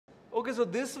Okay, so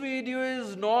this video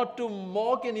is not to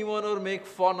mock anyone or make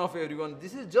fun of everyone.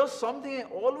 This is just something I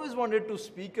always wanted to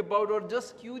speak about, or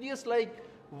just curious like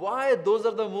why those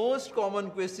are the most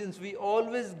common questions we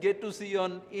always get to see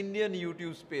on Indian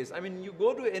YouTube space. I mean, you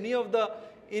go to any of the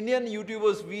Indian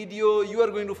YouTubers video, you are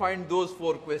going to find those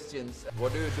 4 questions.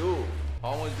 What do you do?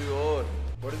 How much do you earn?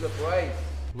 What is the price?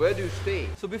 Where do you stay?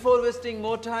 So before wasting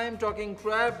more time talking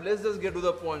crap, let's just get to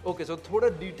the point. Okay, so थोड़ा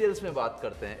details में बात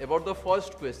करते हैं about the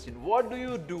first question. What do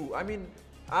you do? I mean,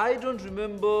 I don't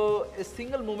remember a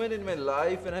single moment in my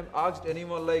life when I've asked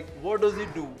anyone like, what does he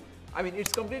do? I mean,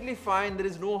 it's completely fine.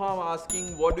 There is no harm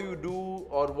asking what do you do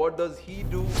or what does he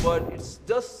do, but it's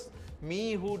just me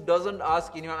who doesn't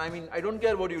ask anyone. I mean, I don't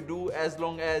care what you do as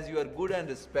long as you are good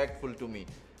and respectful to me.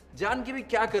 जान के भी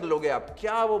क्या कर लोगे आप,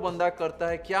 क्या वो बंदा करता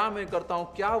है, क्या मैं करता हूँ,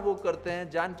 क्या वो करते हैं,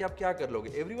 जान के आप क्या कर लोगे.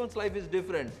 Everyone's life is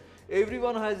different.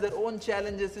 Everyone has their own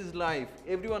challenges in life.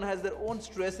 Everyone has their own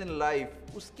stress in life.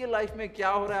 उसके लाइफ में क्या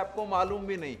हो रहा है आपको मालूम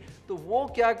भी नहीं. तो वो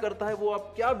क्या करता है, वो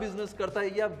आप क्या बिजनेस करता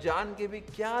है, ये आप जान के भी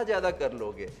क्या ज़्यादा कर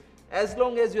लोगे. As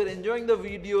long as you are enjoying the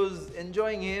videos,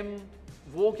 enjoying him,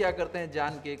 वो क्या करते हैं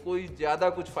जान के कोई ज़्यादा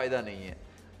कुछ फ़ायदा नहीं है.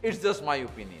 It's just my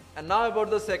opinion. And now about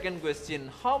the second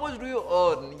question, how much do you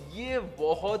earn? ये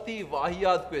बहुत ही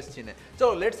वाहियात question है.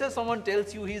 चलो, let's say someone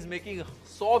tells you he is making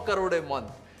 100 crore a month.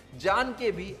 जान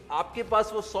के भी आपके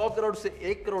पास वो 100 करोड़ से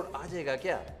 1 करोड़ आ जाएगा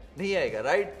क्या? नहीं आएगा,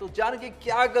 right? तो जान के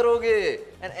क्या करोगे?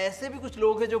 And ऐसे भी कुछ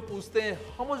लोग हैं जो पूछते हैं,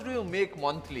 how much do you make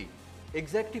monthly?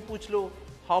 Exactly पूछ लो,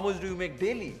 how much do you make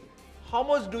daily? How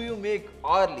much do you make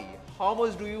hourly? How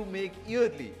much do you make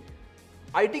yearly?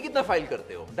 IT कितना फाइल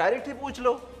करते हो, डायरेक्ट ही पूछ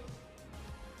लो.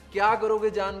 क्या करोगे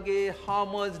जान के, how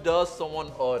much does someone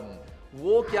earn,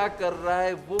 वो क्या कर रहा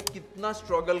है, वो कितना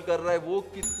स्ट्रगल कर रहा है, वो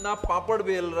कितना पापड़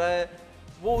बेल रहा है,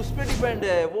 वो उस पर डिपेंड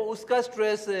है, वो उसका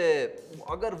स्ट्रेस है.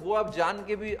 अगर वो आप जान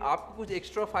के भी आपको कुछ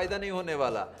एक्स्ट्रा फायदा नहीं होने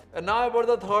वाला. Now about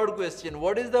the third question,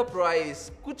 what is the price.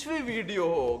 कुछ भी वीडियो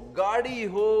हो, गाड़ी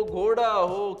हो, घोड़ा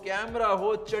हो, कैमरा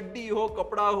हो, चड्डी हो,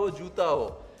 कपड़ा हो, जूता हो,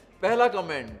 पहला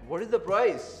comment, what is the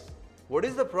price. What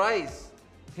is the price?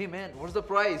 Hey man, what's the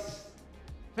price?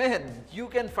 Man, you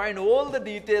can find all the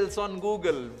details on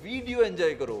Google. Video enjoy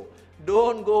karo.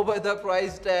 Don't go by the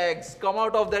price tags. Come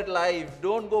out of that life.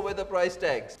 Don't go by the price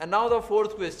tags. And now the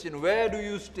fourth question, where do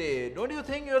you stay? Don't you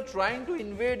think you're trying to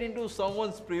invade into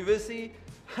someone's privacy?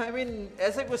 I mean,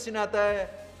 ऐसे question आता है,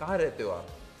 कहाँ रहते हो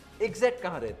आप? Exact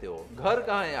कहाँ रहते हो? घर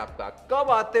कहाँ है आपका?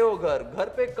 कब आते हो घर?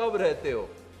 घर पे कब रहते हो?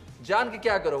 जान के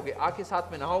क्या करोगे? आके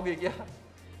साथ में नहाओगे क्या?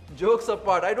 Jokes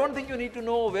apart, I don't think you need to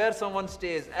know where someone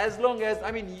stays. As long as,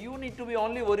 I mean, you need to be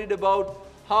only worried about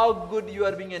how good you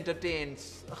are being entertained.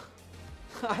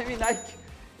 I mean,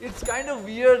 it's kind of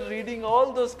weird reading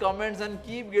all those comments and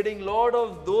keep getting lot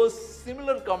of those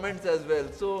similar comments as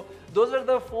well. So those are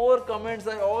the 4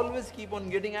 comments I always keep on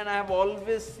getting, and I have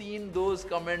always seen those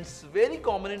comments very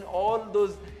common in all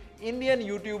those Indian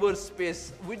YouTubers space.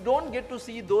 We don't get to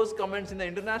see those comments in the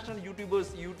international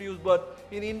YouTubes, but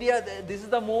in India, this is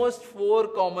the most 4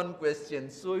 common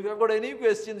questions. So if you have got any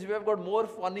questions, if you have got more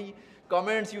funny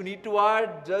comments you need to add,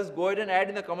 just go ahead and add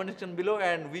in the comment section below,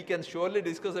 and we can surely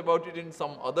discuss about it in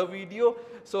some other video.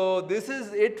 So this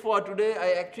is it for today.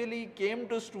 I actually came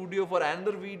to studio for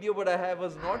another video, but I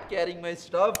was not carrying my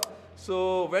stuff.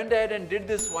 So went ahead and did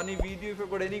this funny video. If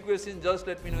you've got any questions, just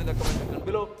let me know in the comment section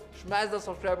below. Smash the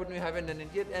subscribe button if you haven't done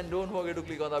it yet, and don't forget to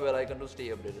click on the bell icon to stay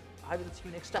updated. I will see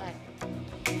you next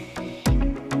time.